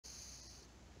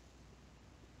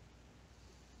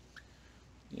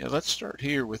Yeah, let's start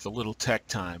here with a little tech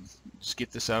time. Just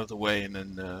get this out of the way, and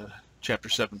then Chapter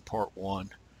 7, Part 1.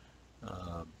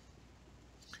 Um,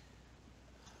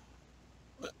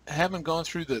 Having gone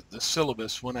through the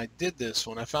syllabus, when I did this,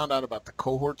 when I found out about the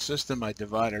cohort system, I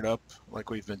divided up like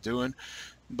we've been doing.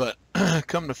 But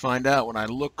come to find out, when I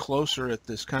look closer at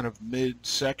this kind of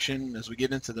mid-section, as we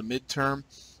get into the midterm,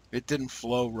 it didn't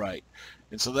flow right.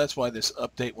 And so that's why this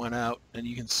update went out, and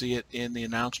you can see it in the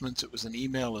announcements. It was an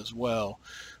email as well.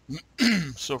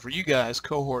 So for you guys,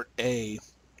 cohort A,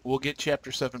 we'll get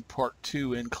Chapter 7 Part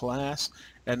 2 in class,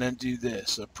 and then do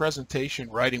this, a presentation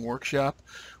writing workshop,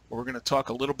 where we're going to talk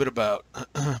a little bit about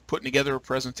putting together a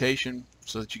presentation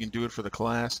so that you can do it for the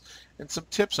class, and some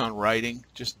tips on writing,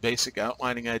 just basic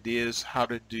outlining ideas, how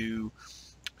to do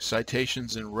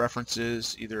citations and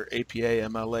references, either APA,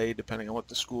 MLA, depending on what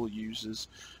the school uses.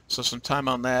 So some time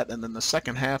on that, and then the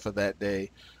second half of that day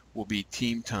will be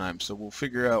team time. So we'll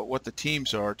figure out what the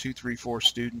teams are, 2, 3, 4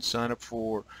 students, sign up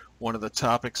for one of the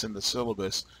topics in the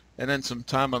syllabus, and then some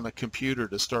time on the computer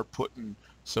to start putting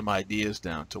some ideas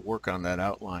down to work on that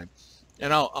outline.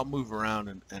 And I'll move around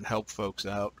and help folks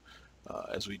out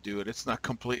as we do it. It's not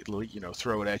completely,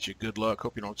 throw it at you. Good luck.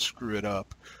 Hope you don't screw it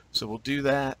up. So we'll do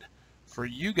that. For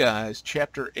you guys,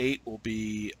 Chapter 8 will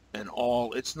be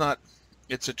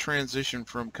it's a transition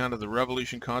from kind of the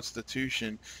Revolution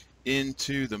Constitution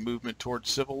into the movement towards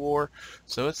Civil War.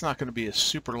 So it's not going to be a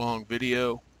super long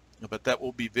video, but that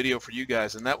will be video for you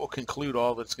guys, and that will conclude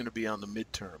all that's going to be on the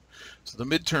midterm. So the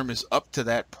midterm is up to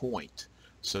that point.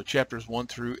 So chapters 1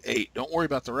 through 8. Don't worry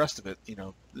about the rest of it.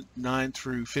 9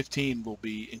 through 15 will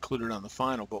be included on the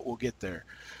final, but we'll get there.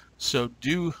 So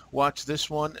do watch this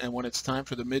one, and when it's time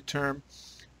for the midterm,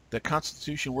 the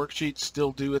Constitution worksheets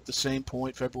still due at the same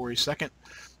point, February 2nd.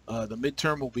 The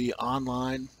midterm will be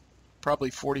online, probably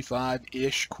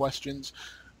 45-ish questions,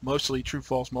 mostly true,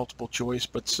 false, multiple choice,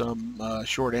 but some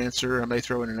short answer. I may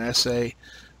throw in an essay,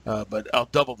 but I'll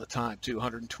double the time too,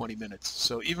 120 minutes.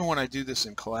 So even when I do this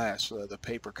in class, the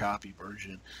paper copy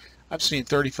version, I've seen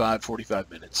 35, 45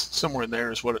 minutes. Somewhere in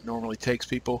there is what it normally takes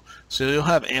people. So you'll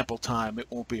have ample time. It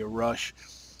won't be a rush.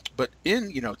 But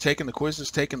in, taking the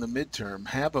quizzes, taking the midterm,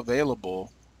 have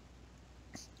available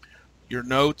your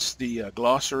notes, the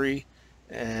glossary,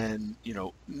 and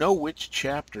know which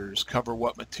chapters cover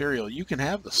what material. You can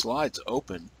have the slides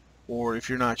open, or if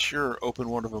you're not sure, open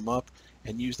one of them up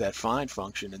and use that find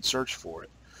function and search for it.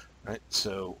 Right?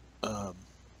 So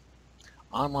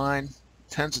online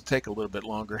tends to take a little bit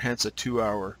longer, hence a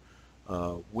 2-hour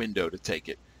window to take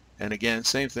it. And again,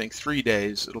 same thing, 3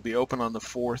 days. It'll be open on the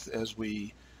 4th as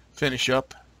we finish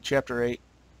up Chapter 8,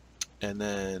 and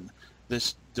then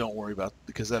this don't worry about,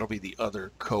 because that'll be the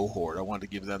other cohort. I wanted to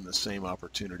give them the same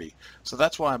opportunity. So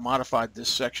that's why I modified this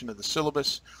section of the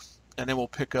syllabus, and then we'll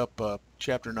pick up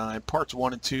Chapter 9, Parts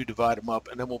 1 and 2, divide them up,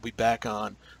 and then we'll be back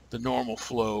on the normal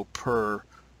flow per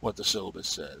what the syllabus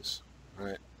says. All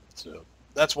right, so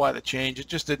that's why the change.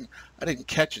 I didn't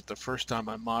catch it the first time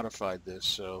I modified this,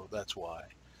 so that's why.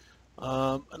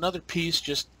 Another piece,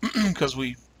 just because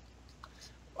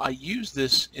I use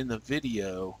this in the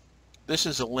video. This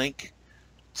is a link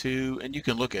to, and you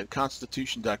can look at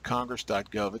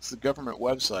constitution.congress.gov. It's the government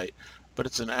website, but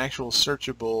it's an actual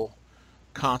searchable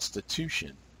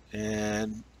constitution,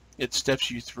 and it steps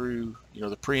you through,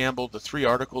 the preamble, the 3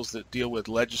 articles that deal with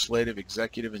legislative,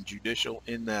 executive, and judicial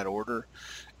in that order,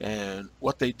 and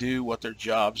what they do, what their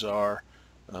jobs are.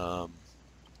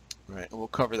 Right, and we'll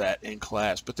cover that in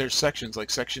class. But there's sections like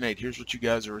Section 8, here's what you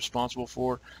guys are responsible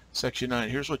for. Section 9,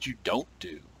 here's what you don't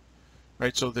do.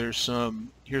 Right, so there's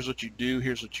some, here's what you do,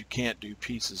 here's what you can't do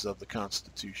pieces of the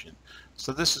Constitution.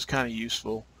 So this is kind of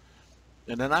useful.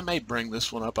 And then I may bring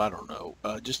this one up, I don't know,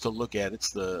 just to look at.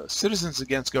 It's the Citizens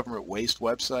Against Government Waste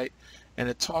website, and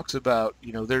it talks about,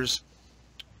 there's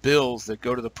bills that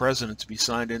go to the president to be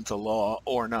signed into law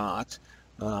or not.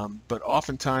 But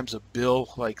oftentimes a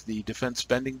bill like the defense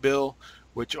spending bill,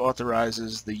 which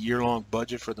authorizes the year-long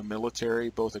budget for the military,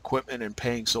 both equipment and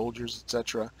paying soldiers,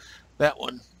 etc., that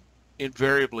one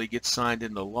invariably gets signed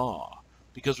into law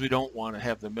because we don't want to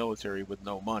have the military with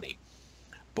no money.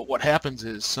 But what happens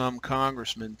is some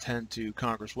congressmen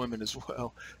congresswomen as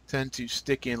well, tend to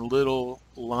stick in little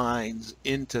lines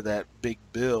into that big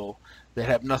bill that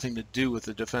have nothing to do with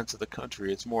the defense of the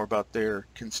country. It's more about their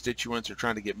constituents or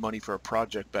trying to get money for a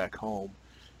project back home.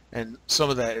 And some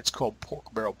of that, it's called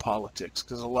pork barrel politics,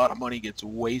 because a lot of money gets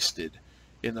wasted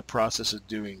in the process of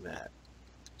doing that.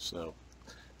 So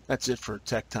that's it for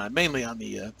tech time, mainly on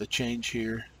the change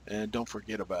here. And don't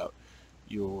forget about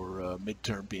your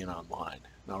midterm being online.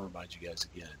 And I'll remind you guys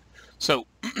again. So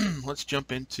let's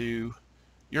jump into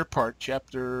your part,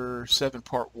 Chapter 7,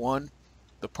 Part 1.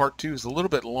 The part 2 is a little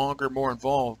bit longer, more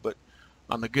involved, but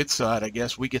on the good side, I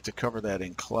guess we get to cover that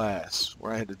in class,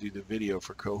 where I had to do the video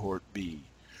for cohort B.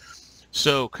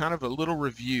 So kind of a little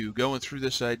review going through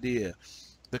this idea.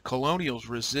 The colonials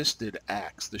resisted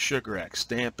acts, the Sugar Act,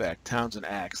 Stamp Act, Townshend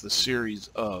Acts, the series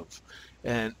of,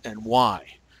 and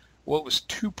why? Well, it was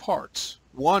 2 parts.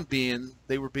 One being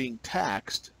they were being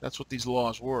taxed. That's what these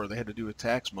laws were. They had to do with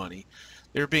tax money.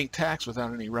 They were being taxed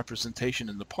without any representation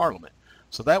in the parliament.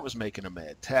 So that was making them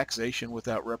mad. Taxation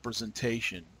without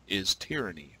representation is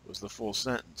tyranny, was the full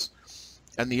sentence.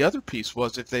 And the other piece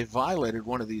was if they violated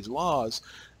one of these laws,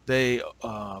 they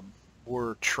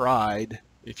were tried,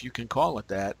 if you can call it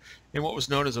that, in what was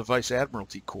known as a vice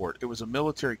admiralty court. It was a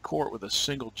military court with a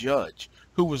single judge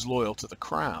who was loyal to the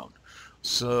crown.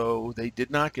 So they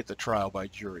did not get the trial by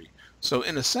jury. So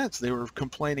in a sense, they were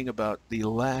complaining about the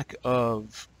lack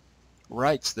of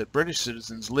rights that British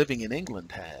citizens living in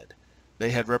England had. They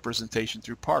had representation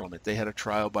through Parliament. They had a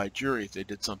trial by jury if they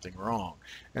did something wrong.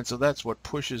 And so that's what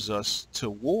pushes us to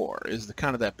war, is the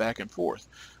kind of that back and forth.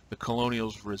 The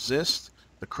colonials resist,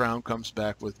 the crown comes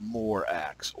back with more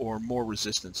acts or more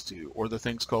resistance to, or the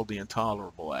things called the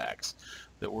intolerable acts,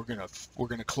 that we're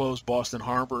gonna close Boston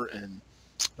Harbor and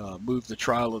move the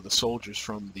trial of the soldiers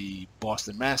from the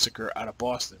Boston Massacre out of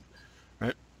Boston,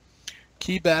 right?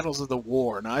 Key battles of the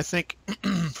war. Now I think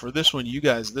for this one, you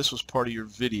guys, this was part of your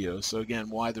video. So again,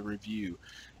 why the review?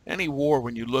 Any war,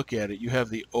 when you look at it, you have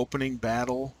the opening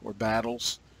battle or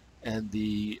battles and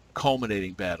the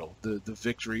culminating battle, the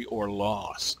victory or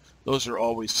loss. Those are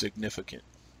always significant.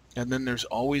 And then there's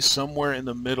always somewhere in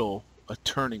the middle a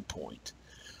turning point.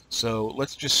 So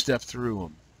let's just step through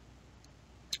them.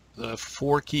 The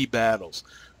 4 key battles.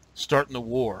 Starting the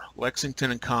war,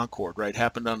 Lexington and Concord, right,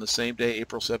 happened on the same day,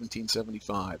 April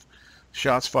 1775.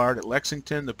 Shots fired at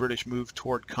Lexington. The British moved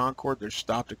toward Concord. They're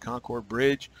stopped at Concord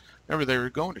Bridge. Remember, they were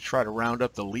going to try to round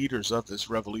up the leaders of this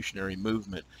revolutionary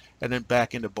movement and then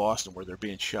back into Boston, where they're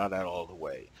being shot at all the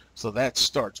way. So that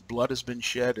starts. Blood has been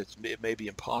shed. It may be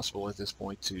impossible at this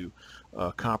point to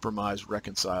compromise,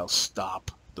 reconcile,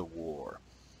 stop the war.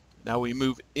 Now we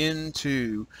move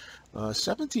into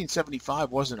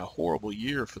 1775 wasn't a horrible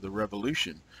year for the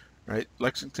Revolution, right?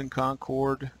 Lexington,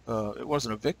 Concord, it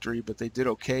wasn't a victory, but they did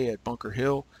okay at Bunker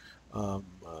Hill.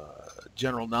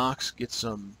 General Knox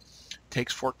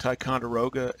takes Fort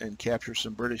Ticonderoga and captures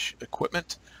some British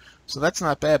equipment. So that's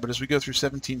not bad, but as we go through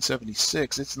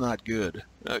 1776, it's not good.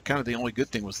 Kind of the only good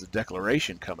thing was the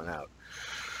Declaration coming out.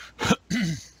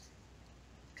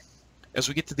 As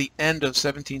we get to the end of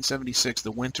 1776,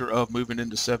 the winter of moving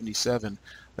into 77,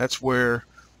 that's where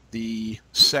the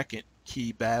second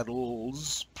key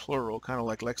battles, plural, kind of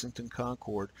like Lexington,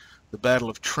 Concord, the Battle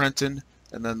of Trenton,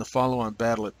 and then the follow-on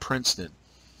battle at Princeton.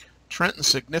 Trenton's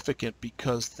significant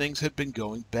because things had been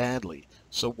going badly.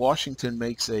 So Washington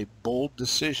makes a bold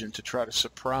decision to try to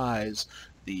surprise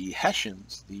the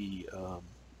Hessians, the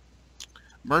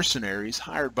mercenaries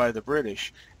hired by the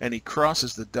British, and he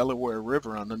crosses the Delaware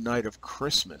River on the night of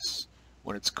Christmas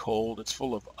when it's cold, it's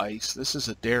full of ice. This is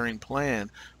a daring plan,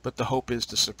 but the hope is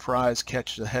to surprise,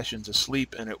 catch the Hessians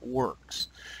asleep, and it works.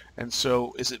 And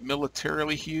so is it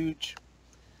militarily huge?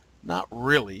 Not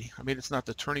really. I mean, it's not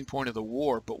the turning point of the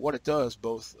war, but what it does,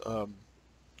 both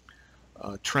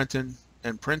Trenton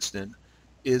and Princeton,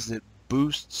 is it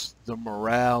boosts the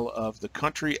morale of the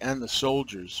country and the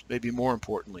soldiers, maybe more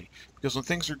importantly, because when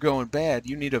things are going bad,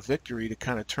 you need a victory to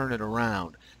kind of turn it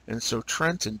around. And so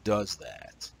Trenton does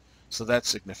that. So that's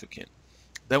significant.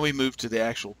 Then we move to the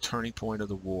actual turning point of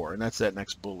the war, and that's that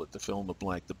next bullet, the fill in the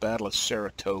blank, the Battle of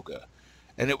Saratoga.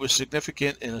 And it was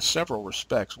significant in several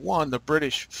respects. One, the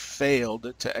British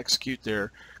failed to execute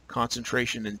their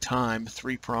concentration in time,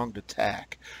 3-pronged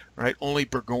attack, right? Only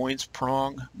Burgoyne's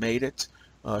prong made it.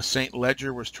 St.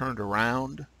 Ledger was turned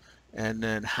around, and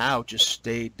then Howe just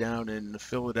stayed down in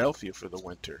Philadelphia for the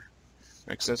winter,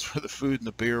 right? 'Cause that's where the food and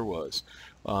the beer was.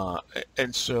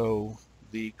 And so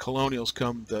the colonials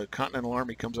the Continental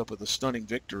Army comes up with a stunning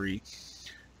victory,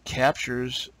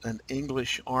 captures an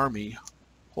English army,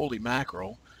 holy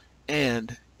mackerel,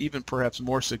 and even perhaps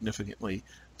more significantly,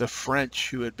 the French,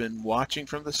 who had been watching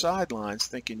from the sidelines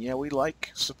thinking, yeah, we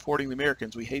like supporting the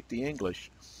Americans, we hate the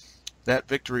English. That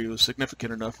victory was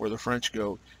significant enough where the French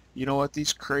go, you know what,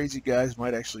 these crazy guys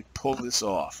might actually pull this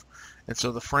off. And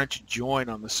so the French join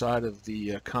on the side of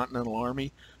the Continental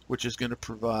Army, which is going to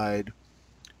provide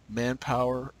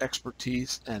manpower,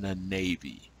 expertise, and a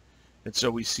navy. And so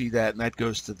we see that, and that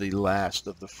goes to the last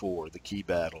of the 4, the key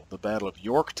battle, the Battle of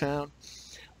Yorktown,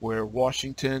 where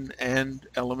Washington and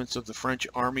elements of the French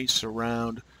army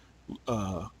surround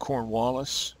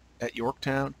Cornwallis at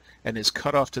Yorktown and is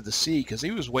cut off to the sea because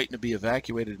he was waiting to be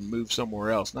evacuated and moved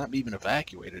somewhere else. Not even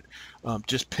evacuated,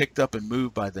 just picked up and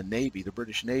moved by the Navy, the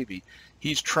British Navy.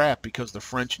 He's trapped because the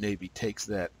French Navy takes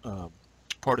that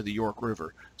part of the York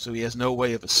River. So he has no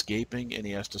way of escaping, and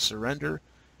he has to surrender.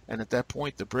 And at that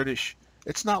point, the British,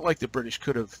 it's not like the British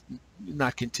could have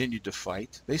not continued to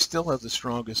fight. They still have the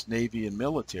strongest Navy and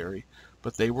military,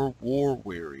 but they were war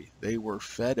weary. They were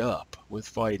fed up with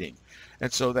fighting.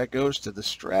 And so that goes to the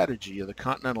strategy of the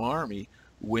Continental Army: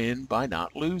 win by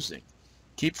not losing.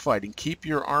 Keep fighting, keep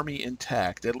your army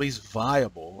intact, at least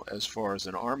viable as far as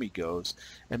an army goes,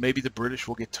 and maybe the British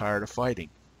will get tired of fighting.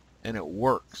 And it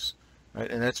works. Right?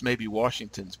 And that's maybe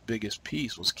Washington's biggest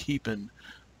piece, was keeping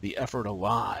the effort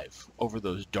alive over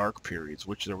those dark periods,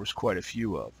 which there was quite a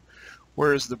few of.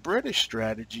 Whereas the British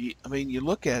strategy, I mean, you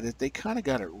look at it, they kind of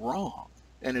got it wrong,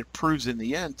 and it proves in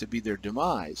the end to be their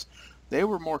demise. They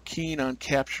were more keen on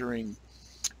capturing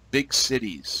big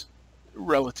cities,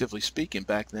 relatively speaking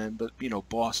back then, but you know,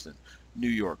 Boston, New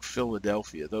York,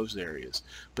 Philadelphia, those areas.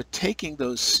 But taking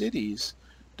those cities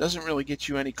doesn't really get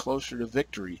you any closer to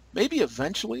victory. Maybe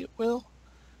eventually it will,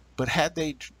 but had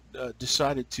they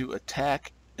decided to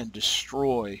attack and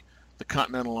destroy the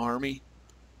Continental Army,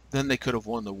 then they could have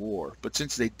won the war. But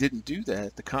since they didn't do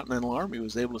that, the Continental Army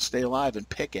was able to stay alive and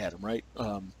pick at them, right?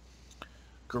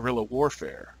 Guerrilla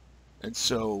warfare. And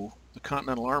so the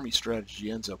Continental Army strategy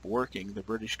ends up working. The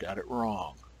British got it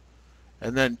wrong.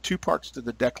 And then two parts to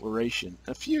the Declaration.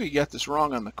 A few you got this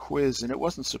wrong on the quiz, and it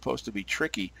wasn't supposed to be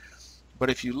tricky. But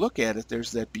if you look at it,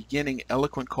 there's that beginning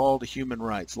eloquent call to human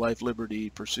rights: life, liberty,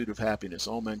 pursuit of happiness,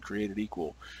 all men created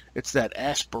equal. It's that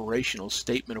aspirational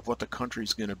statement of what the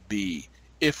country's going to be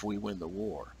if we win the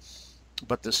war.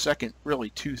 But the second,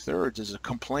 really 2/3, is a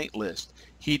complaint list.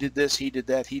 He did this, he did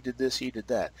that, he did this, he did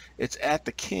that. It's at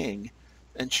the king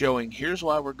and showing, here's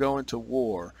why we're going to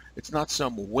war. It's not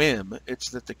some whim.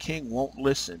 It's that the king won't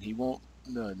listen. He won't,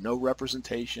 no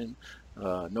representation,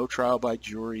 no trial by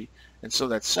jury. And so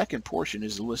that second portion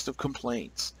is a list of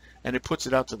complaints, and it puts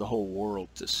it out to the whole world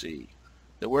to see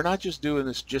that we're not just doing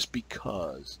this just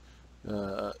because.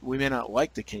 We may not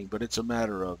like the king, but it's a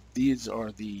matter of, these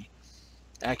are the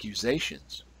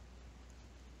accusations.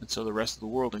 And so the rest of the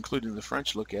world, including the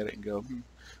French, look at it and go,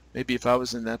 maybe if I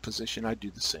was in that position, I'd do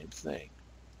the same thing.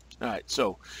 All right,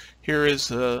 so here is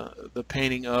the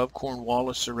painting of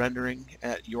Cornwallis surrendering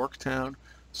at Yorktown.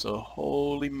 So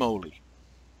holy moly,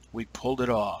 we pulled it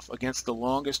off. Against the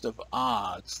longest of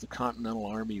odds, the Continental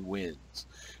Army wins.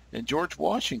 And George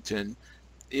Washington,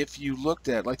 if you looked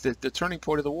at, like, the turning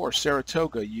point of the war,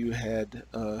 Saratoga, you had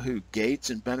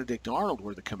Gates and Benedict Arnold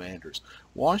were the commanders.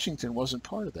 Washington wasn't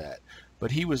part of that,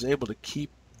 but he was able to keep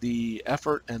the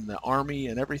effort and the army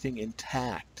and everything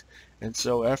intact. And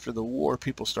so after the war,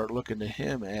 people start looking to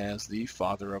him as the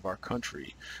father of our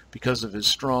country because of his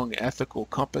strong ethical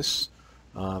compass,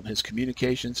 his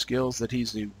communication skills, that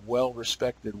he's a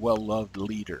well-respected, well-loved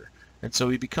leader. And so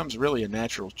he becomes really a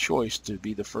natural choice to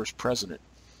be the first president.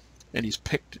 And he's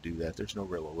picked to do that. There's no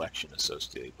real election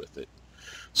associated with it.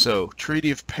 So,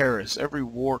 Treaty of Paris. Every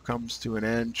war comes to an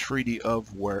end. Treaty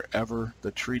of wherever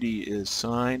the treaty is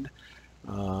signed.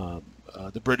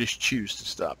 The British choose to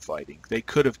stop fighting. They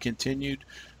could have continued,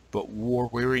 but war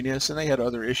weariness, and they had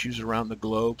other issues around the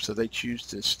globe, so they choose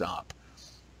to stop.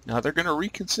 Now, they're going to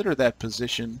reconsider that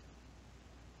position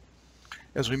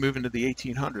as we move into the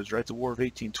 1800s, right? The War of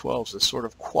 1812 is a sort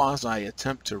of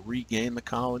quasi-attempt to regain the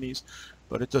colonies,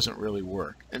 but it doesn't really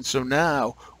work. And so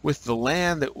now, with the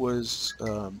land that was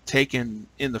taken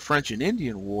in the French and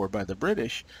Indian War by the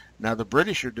British, now the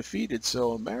British are defeated,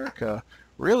 so America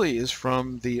really is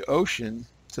from the ocean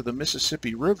to the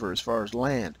Mississippi River as far as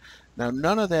land. Now,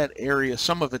 none of that area,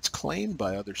 some of it's claimed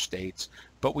by other states,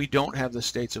 but we don't have the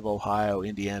states of Ohio,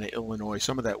 Indiana, Illinois,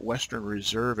 some of that Western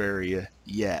Reserve area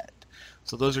yet.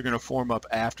 So those are going to form up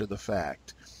after the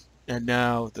fact. And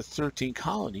now the 13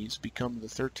 colonies become the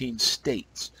 13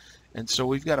 states. And so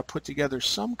we've got to put together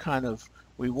some kind of,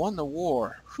 we won the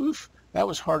war, whew, that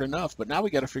was hard enough, but now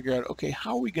we got to figure out, okay,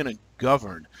 how are we going to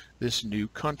govern this new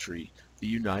country, the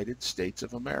United States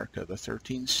of America, the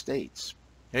 13 states?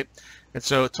 Okay? And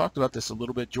so I talked about this a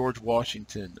little bit. George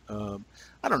Washington,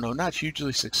 I don't know, not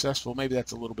hugely successful, maybe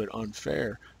that's a little bit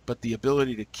unfair, but the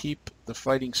ability to keep the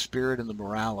fighting spirit and the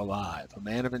morale alive, a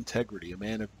man of integrity, a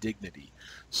man of dignity.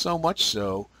 So much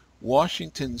so,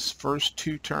 Washington's first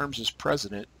 2 terms as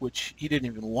president, which he didn't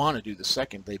even want to do the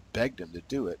second, they begged him to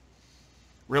do it,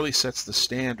 really sets the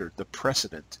standard, the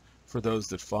precedent for those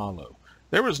that follow.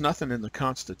 There was nothing in the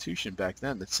Constitution back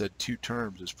then that said 2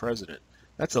 terms as president.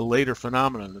 That's a later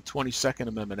phenomenon, the 22nd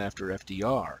Amendment after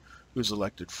FDR, who was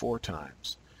elected 4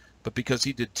 times. But because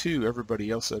he did 2,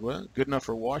 everybody else said, well, good enough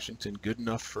for Washington, good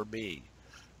enough for me.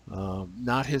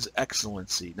 Not His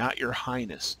Excellency, not Your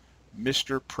Highness,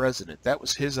 Mr. President. That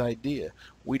was his idea.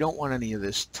 We don't want any of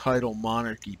this title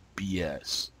monarchy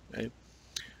BS. Okay?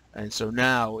 And so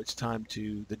now it's time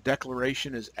to, the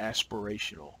declaration is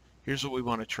aspirational. Here's what we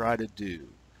want to try to do.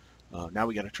 Now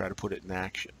we got to try to put it in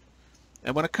action.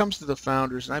 And when it comes to the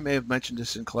founders, and I may have mentioned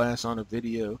this in class on a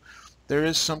video, there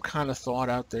is some kind of thought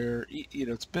out there, you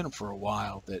know, it's been for a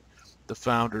while, that the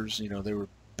founders, you know, they were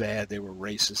bad, they were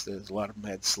racist, there's a lot of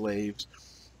them had slaves.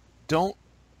 Don't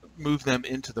move them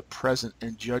into the present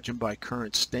and judge them by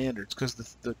current standards, because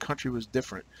the country was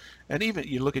different. And even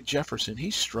you look at Jefferson, he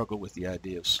struggled with the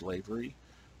idea of slavery.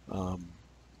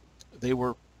 They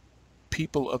were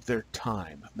people of their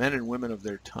time, men and women of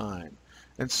their time,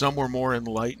 and some were more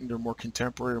enlightened or more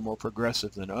contemporary or more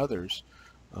progressive than others.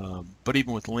 But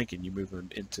even with Lincoln, you move him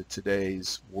into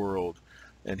today's world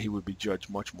and he would be judged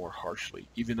much more harshly,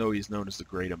 even though he's known as the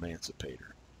great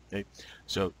emancipator. Okay?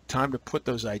 So time to put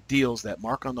those ideals, that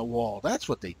mark on the wall. That's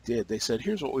what they did. They said,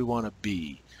 here's what we want to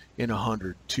be in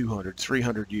 100, 200,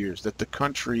 300 years, that the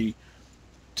country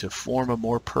to form a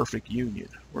more perfect union.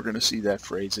 We're going to see that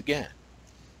phrase again.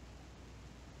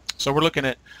 So we're looking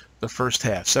at the first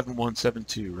half, 7.1,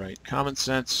 7.2, right? Common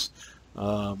sense,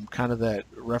 kind of that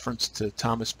reference to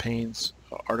Thomas Paine's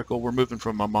article. We're moving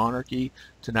from a monarchy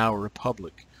to now a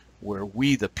republic, where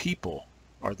we, the people,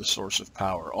 are the source of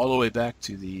power, all the way back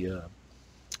to the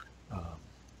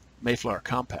Mayflower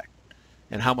Compact,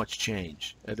 and how much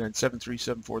change. And then 7.3,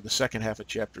 7.4, the second half of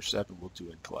chapter 7 we'll do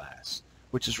in class,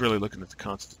 which is really looking at the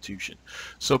Constitution.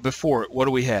 So before it, what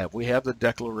do we have? We have the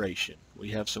Declaration. We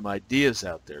have some ideas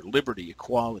out there: liberty,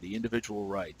 equality, individual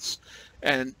rights.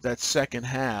 And that second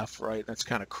half, right, that's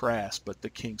kind of crass, but the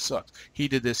king sucks. He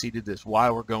did this,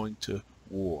 why we're going to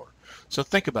war. So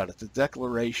think about it. The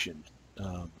Declaration,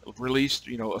 released,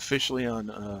 you know, officially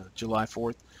on July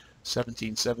 4th,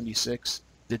 1776.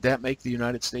 Did that make the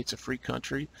United States a free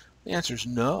country? The answer is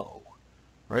no.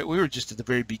 Right? We were just at the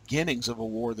very beginnings of a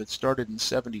war that started in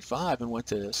 75 and went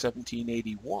to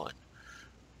 1781.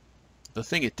 The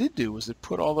thing it did do was it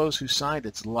put all those who signed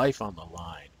its life on the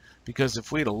line, because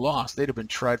if we'd have lost, they'd have been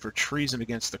tried for treason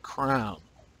against the crown,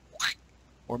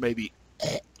 or maybe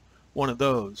one of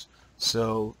those.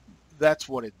 So that's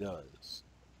what it does.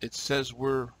 It says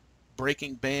we're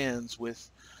breaking bands with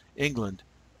England,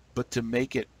 but to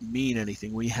make it mean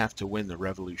anything, we have to win the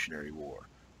Revolutionary War.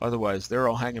 Otherwise, they're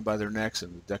all hanging by their necks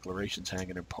and the Declaration's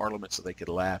hanging in Parliament so they could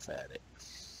laugh at it.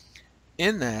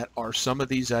 In that are some of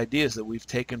these ideas that we've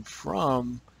taken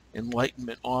from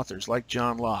Enlightenment authors like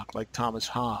John Locke, like Thomas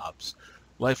Hobbes,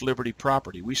 Life, Liberty,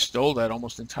 Property. We stole that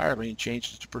almost entirely and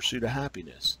changed it to Pursuit of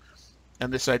Happiness.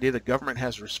 And this idea that government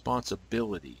has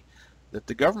responsibility, that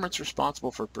the government's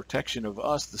responsible for protection of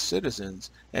us, the citizens,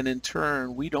 and in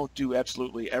turn, we don't do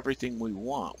absolutely everything we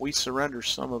want. We surrender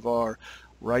some of our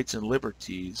rights and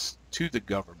liberties to the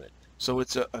government. So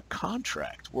it's a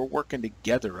contract. We're working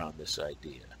together on this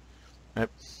idea. Right?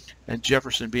 And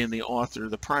Jefferson being the author,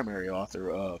 the primary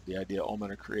author of the idea all men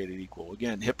are created equal.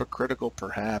 Again, hypocritical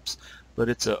perhaps, but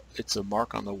it's a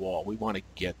mark on the wall. We want to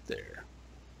get there.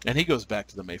 And he goes back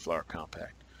to the Mayflower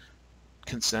Compact.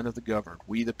 Consent of the governed,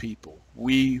 we the people,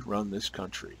 we run this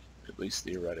country, at least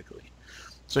theoretically.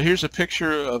 So here's a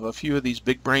picture of a few of these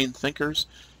big brain thinkers.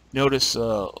 Notice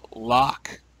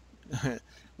Locke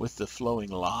with the flowing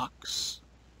locks,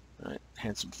 right?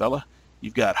 Handsome fella.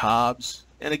 You've got Hobbes,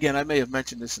 and again, I may have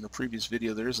mentioned this in a previous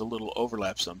video, there is a little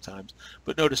overlap sometimes,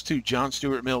 but notice too, John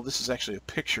Stuart Mill, this is actually a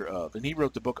picture of, and he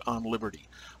wrote the book on liberty.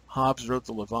 Hobbes wrote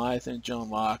the Leviathan, John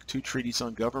Locke, 2 treatises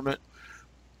on government.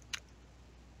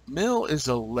 Mill is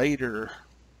a later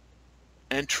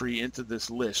entry into this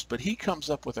list, but he comes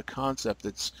up with a concept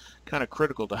that's kind of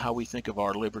critical to how we think of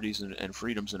our liberties and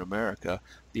freedoms in America,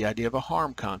 the idea of a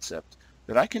harm concept,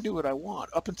 that I can do what I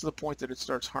want up until the point that it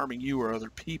starts harming you or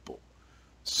other people.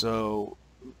 So,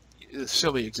 a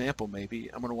silly example maybe,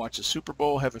 I'm going to watch the Super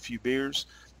Bowl, have a few beers,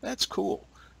 that's cool,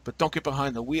 but don't get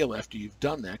behind the wheel after you've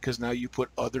done that, because now you put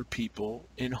other people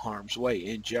in harm's way,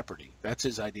 in jeopardy. That's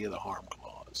his idea of the harm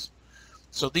clause.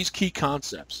 So these key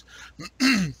concepts,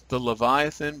 the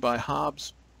Leviathan by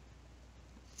Hobbes,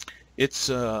 it's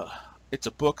a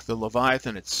book. The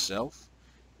Leviathan itself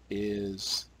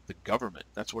is the government.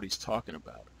 That's what he's talking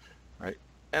about, right?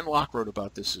 And Locke wrote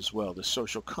about this as well, the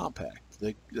social compact,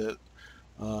 the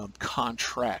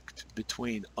contract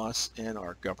between us and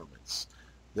our governments,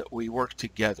 that we work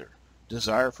together.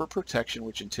 Desire for protection,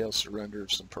 which entails surrender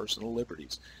of some personal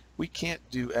liberties. We can't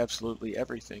do absolutely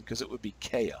everything because it would be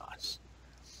chaos.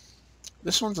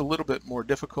 This one's a little bit more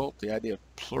difficult, the idea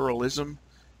of pluralism.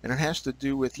 And it has to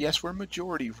do with, yes, we're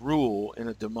majority rule in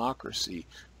a democracy,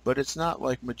 but it's not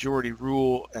like majority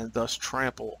rule and thus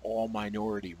trample all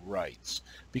minority rights.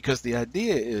 Because the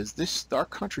idea is this, our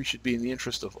country should be in the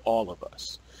interest of all of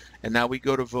us. And now we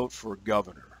go to vote for a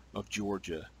governor of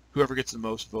Georgia. Whoever gets the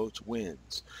most votes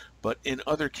wins. But in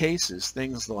other cases,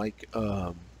 things like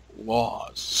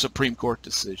laws, Supreme Court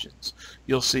decisions,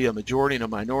 you'll see a majority and a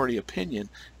minority opinion,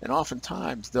 and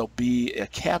oftentimes there'll be a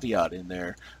caveat in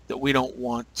there that we don't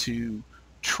want to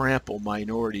trample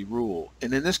minority rule.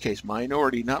 And in this case,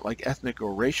 minority, not like ethnic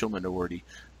or racial minority,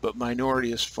 but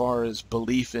minority as far as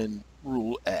belief in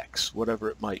rule X, whatever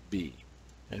it might be.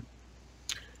 Okay?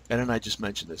 And then I just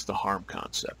mentioned this, the harm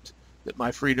concept, that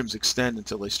my freedoms extend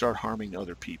until they start harming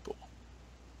other people.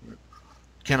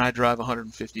 Can I drive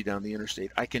 150 down the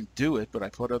interstate? I can do it, but I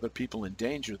put other people in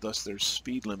danger, thus there's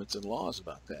speed limits and laws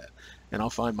about that. And I'll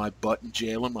find my butt in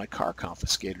jail and my car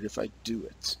confiscated if I do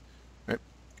it. Right?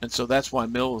 And so that's why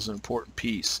Mill is an important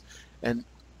piece. And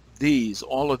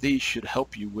all of these should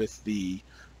help you with the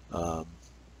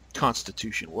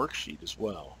Constitution worksheet as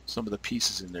well. Some of the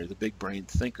pieces in there, the big brain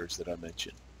thinkers that I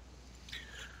mentioned.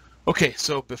 Okay,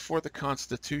 so before the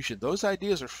Constitution, those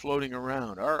ideas are floating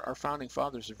around. Our founding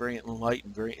fathers are very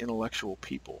enlightened, very intellectual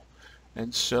people.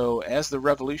 And so as the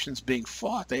revolution's being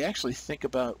fought, they actually think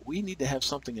about, we need to have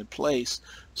something in place.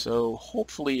 So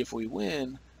hopefully if we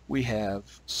win, we have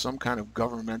some kind of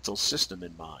governmental system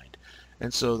in mind.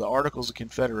 And so the Articles of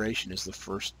Confederation is the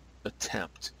first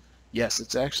attempt. Yes,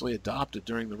 it's actually adopted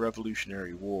during the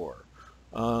Revolutionary War.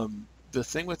 The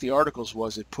thing with the Articles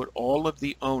was it put all of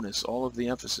the onus, all of the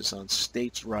emphasis on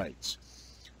states' rights.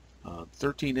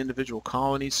 13 individual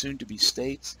colonies, soon to be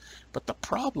states. But the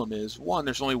problem is, one,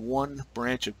 there's only one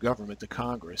branch of government, the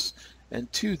Congress.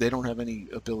 And two, they don't have any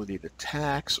ability to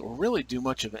tax or really do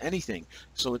much of anything.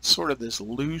 So it's sort of this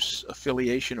loose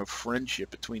affiliation of friendship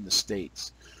between the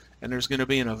states. And there's going to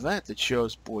be an event that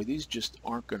shows, boy, these just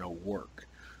aren't going to work.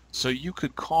 So you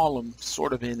could call them,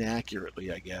 sort of inaccurately,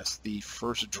 I guess, the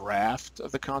first draft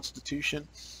of the Constitution.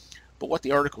 But what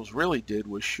the Articles really did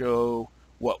was show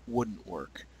what wouldn't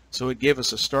work. So it gave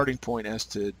us a starting point as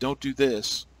to, don't do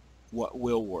this, what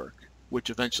will work, which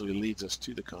eventually leads us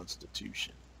to the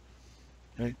Constitution.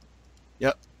 Okay?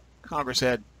 Yep, Congress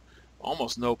had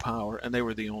almost no power, and they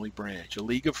were the only branch. A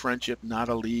league of friendship, not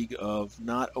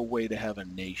a way to have a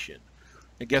nation.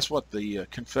 And guess what? The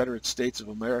Confederate States of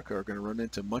America are going to run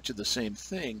into much of the same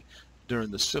thing during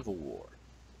the Civil War.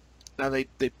 Now,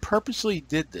 they purposely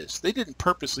did this. They didn't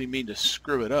purposely mean to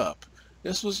screw it up.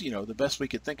 This was, the best we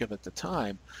could think of at the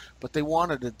time. But they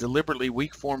wanted a deliberately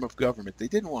weak form of government. They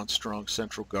didn't want strong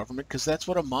central government because that's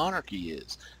what a monarchy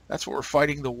is. That's what we're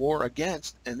fighting the war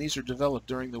against, and these are developed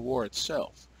during the war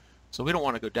itself. So we don't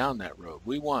want to go down that road.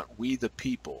 We want we the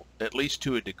people, at least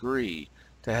to a degree,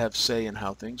 to have say in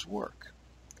how things work.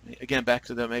 Again, back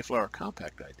to the Mayflower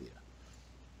Compact idea.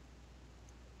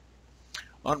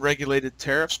 Unregulated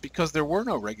tariffs, because there were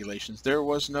no regulations. There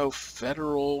was no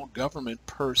federal government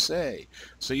per se.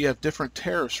 So you have different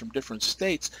tariffs from different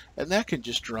states, and that can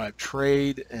just drive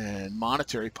trade and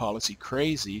monetary policy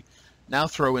crazy. Now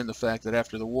throw in the fact that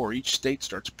after the war, each state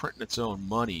starts printing its own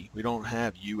money. We don't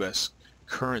have U.S.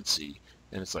 currency,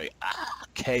 and it's like,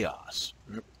 chaos.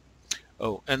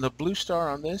 Oh, and the blue star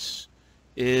on this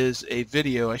is a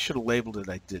video. I should have labeled it,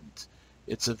 I didn't.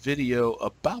 It's a video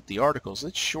about the Articles.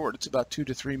 It's short, it's about 2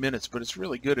 to 3 minutes, but it's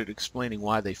really good at explaining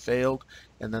why they failed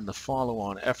and then the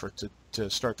follow-on effort to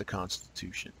start the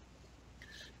Constitution.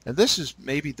 And this is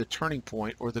maybe the turning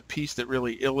point or the piece that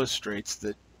really illustrates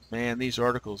that, man, these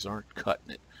Articles aren't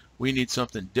cutting it. We need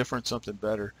something different, something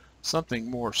better, something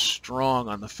more strong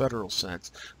on the federal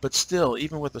sense. But still,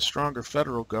 even with a stronger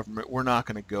federal government, we're not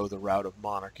going to go the route of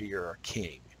monarchy or a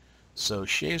king. So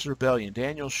Shays Rebellion,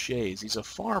 Daniel Shays, he's a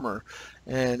farmer,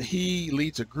 and he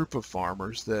leads a group of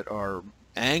farmers that are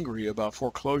angry about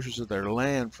foreclosures of their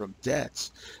land from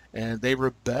debts, and they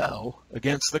rebel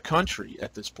against the country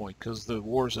at this point because the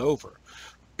war's over.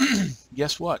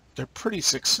 Guess what? They're pretty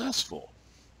successful.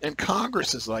 And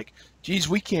Congress is like, geez,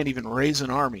 we can't even raise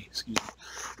an army. Excuse me.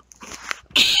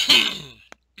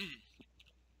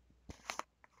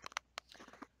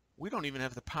 We don't even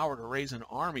have the power to raise an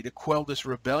army to quell this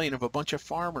rebellion of a bunch of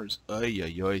farmers.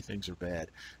 Things are bad.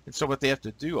 And so what they have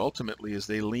to do ultimately is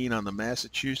they lean on the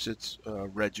Massachusetts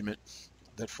regiment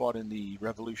that fought in the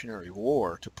Revolutionary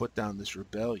War to put down this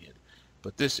rebellion.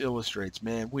 But this illustrates,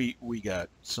 man, we got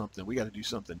something. We got to do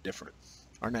something different.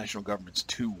 Our national government's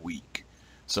too weak.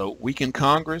 So weaken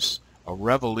Congress, a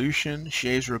revolution,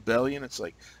 Shays Rebellion. It's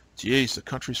like, geez, the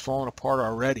country's falling apart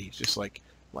already. It's just like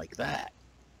that.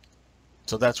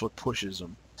 So that's what pushes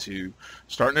them to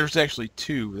start. And there was actually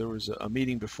two. There was a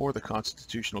meeting before the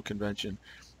Constitutional Convention,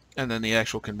 and then the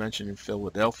actual convention in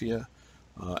Philadelphia,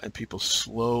 and people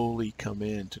slowly come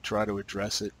in to try to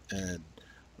address it. And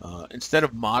instead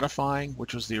of modifying,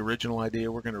 which was the original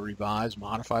idea, we're going to revise,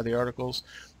 modify the articles,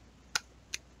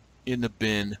 in the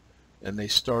bin, and they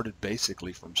started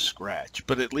basically from scratch.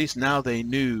 But at least now they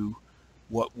knew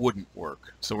what wouldn't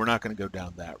work, so we're not going to go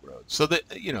down that road. So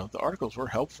that, you know, the articles were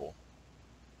helpful.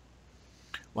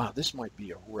 Wow, this might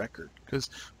be a record, because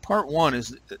part one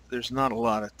is there's not a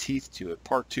lot of teeth to it.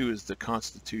 Part two is the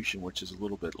Constitution, which is a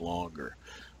little bit longer.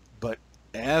 But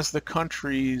as the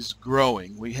country's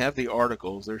growing, we have the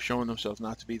articles. They're showing themselves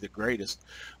not to be the greatest.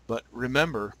 But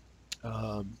remember,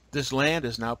 this land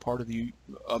is now part of the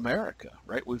America,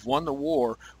 right? We've won the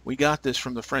war. We got this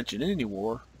from the French and Indian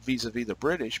War vis-a-vis the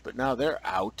British, but now they're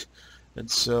out. And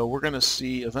so we're going to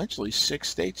see eventually 6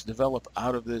 states develop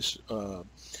out of this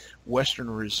Western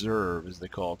Reserve, as they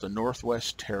call it, the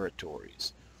Northwest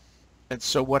Territories. And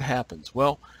so what happens?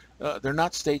 Well, they're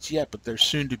not states yet, but they're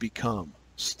soon to become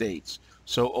states.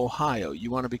 So Ohio, you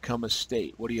want to become a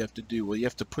state. What do you have to do? Well, you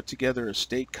have to put together a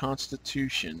state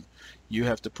constitution. You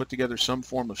have to put together some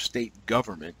form of state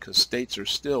government, because states are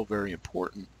still very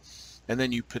important. And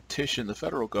then you petition the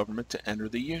federal government to enter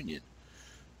the union.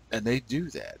 And they do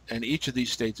that. And each of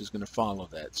these states is going to follow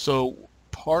that. So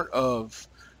part of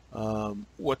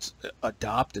what's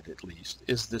adopted, at least,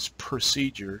 is this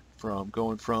procedure from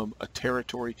going from a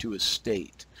territory to a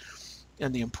state.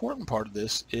 And the important part of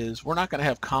this is we're not going to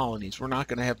have colonies. We're not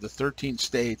going to have the 13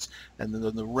 states and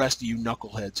then the rest of you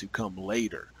knuckleheads who come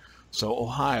later. So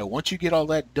Ohio, once you get all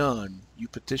that done, you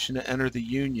petition to enter the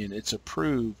union, it's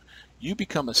approved, you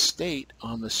become a state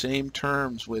on the same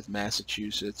terms with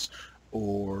Massachusetts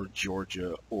or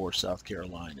Georgia or South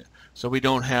Carolina. So we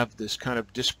don't have this kind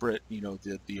of disparate, you know,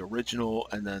 the original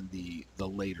and then the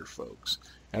later folks.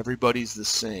 Everybody's the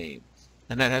same.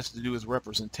 And that has to do with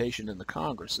representation in the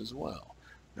Congress as well.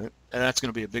 Right? And that's going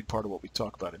to be a big part of what we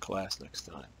talk about in class next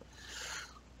time.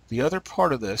 The other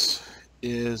part of this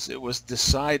is it was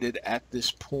decided at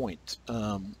this point.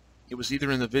 It was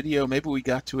either in the video, maybe we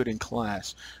got to it in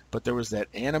class, but there was that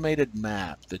animated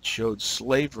map that showed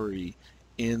slavery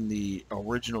in the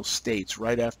original states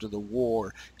right after the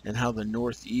war, and how the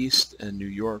Northeast and New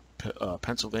York,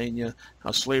 Pennsylvania,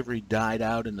 how slavery died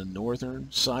out in the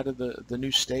northern side of the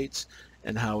new states,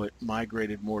 and how it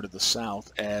migrated more to the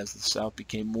South as the South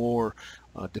became more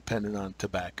dependent on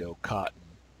tobacco, cotton,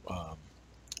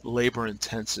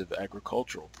 labor-intensive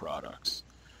agricultural products.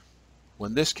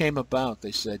 When this came about,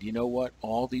 they said, you know what,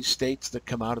 all these states that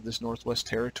come out of this Northwest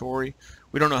Territory,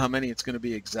 we don't know how many it's going to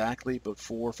be exactly, but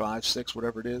 4, 5, 6,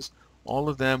 whatever it is, all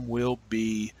of them will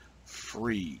be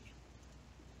free.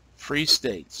 Free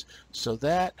states. So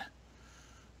that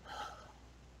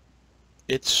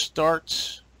it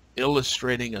starts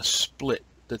illustrating a split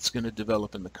that's going to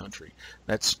develop in the country.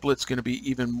 That split's going to be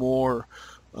even more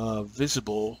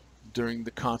visible during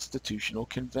the Constitutional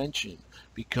Convention,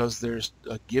 because there's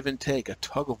a give and take, a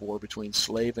tug of war between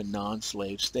slave and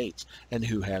non-slave states, and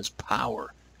who has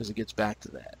power, because it gets back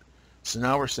to that. So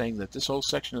now we're saying that this whole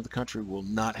section of the country will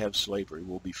not have slavery,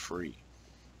 will be free.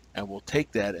 And we'll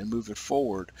take that and move it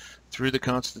forward through the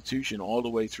Constitution all the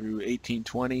way through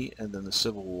 1820 and then the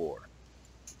Civil War.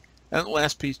 And the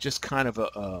last piece, just kind of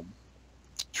a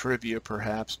trivia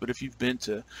perhaps, but if you've been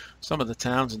to some of the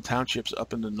towns and townships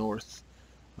up in the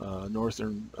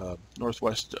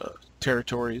Northwest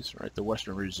Territories, right, the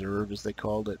Western Reserve as they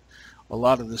called it, a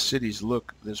lot of the cities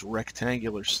look this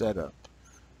rectangular setup,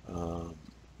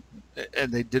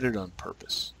 and they did it on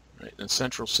purpose, right? And the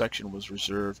central section was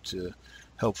reserved to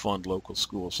help fund local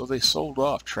schools, so they sold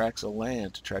off tracts of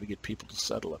land to try to get people to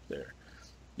settle up there.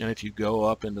 And if you go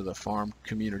up into the farm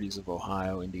communities of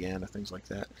Ohio, Indiana, things like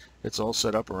that, it's all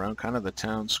set up around kind of the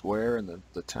town square, and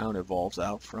the town evolves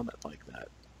out from it like that.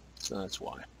 So that's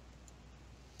why.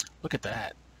 Look at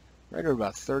that. Right at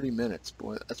about 30 minutes.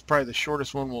 Boy, that's probably the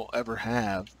shortest one we'll ever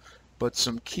have, but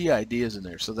some key ideas in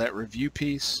there. So that review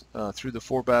piece through the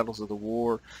 4 battles of the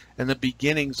war, and the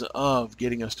beginnings of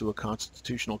getting us to a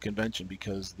constitutional convention,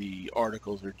 because the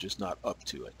articles are just not up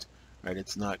to it. Right?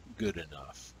 It's not good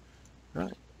enough.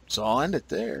 Right? So I'll end it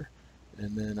there,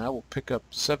 and then I will pick up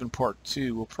 7 part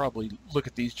 2. We'll probably look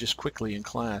at these just quickly in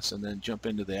class and then jump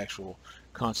into the actual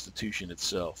Constitution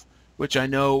itself, which I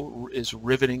know is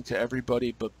riveting to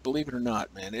everybody, but believe it or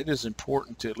not, man, it is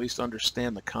important to at least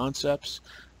understand the concepts,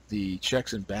 the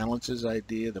checks and balances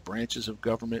idea, the branches of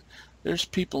government. There's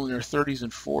people in their 30s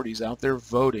and 40s out there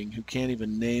voting who can't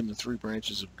even name the 3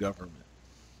 branches of government.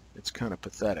 It's kind of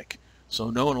pathetic. So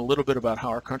knowing a little bit about how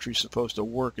our country's supposed to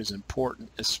work is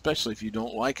important, especially if you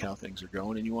don't like how things are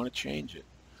going and you want to change it,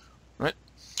 right?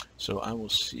 So I will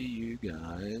see you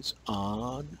guys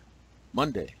on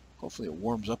Monday. Hopefully it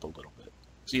warms up a little bit.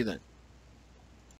 See you then.